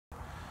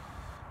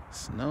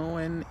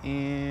Snowing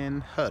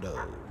in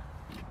Hutto.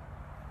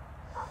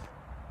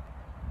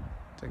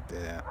 Check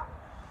that out.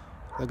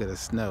 Look at the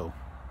snow.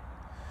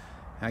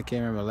 I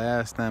can't remember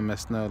last time it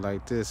snowed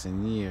like this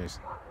in years.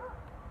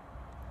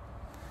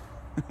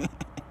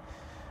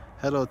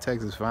 Hutto,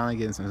 Texas, finally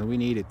getting some. We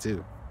need it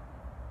too.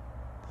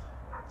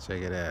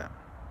 Check it out.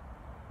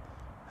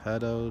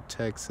 Hutto,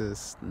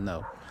 Texas,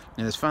 no.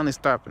 And it's finally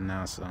stopping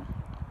now, so.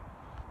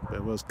 But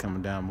it was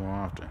coming down more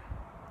often.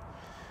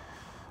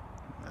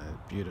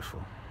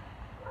 Beautiful.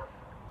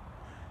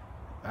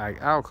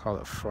 I'll call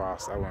it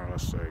frost. I wouldn't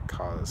necessarily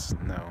call it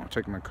snow.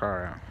 Check my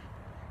car out.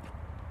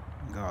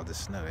 Look at all the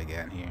snow they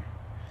got in here.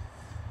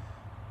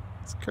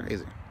 It's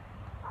crazy.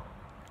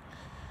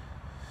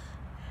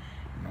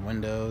 My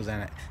windows,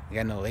 and I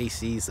got no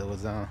AC, so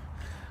it's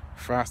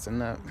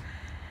frosting up.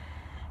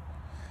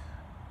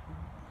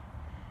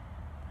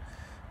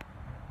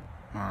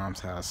 Mom's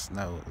house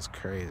snow is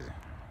crazy.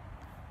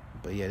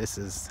 But yeah, this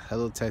is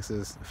Hello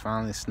Texas,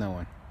 finally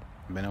snowing.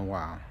 Been a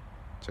while.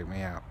 Check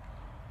me out.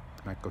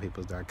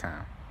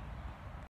 MichaelPeoples.com.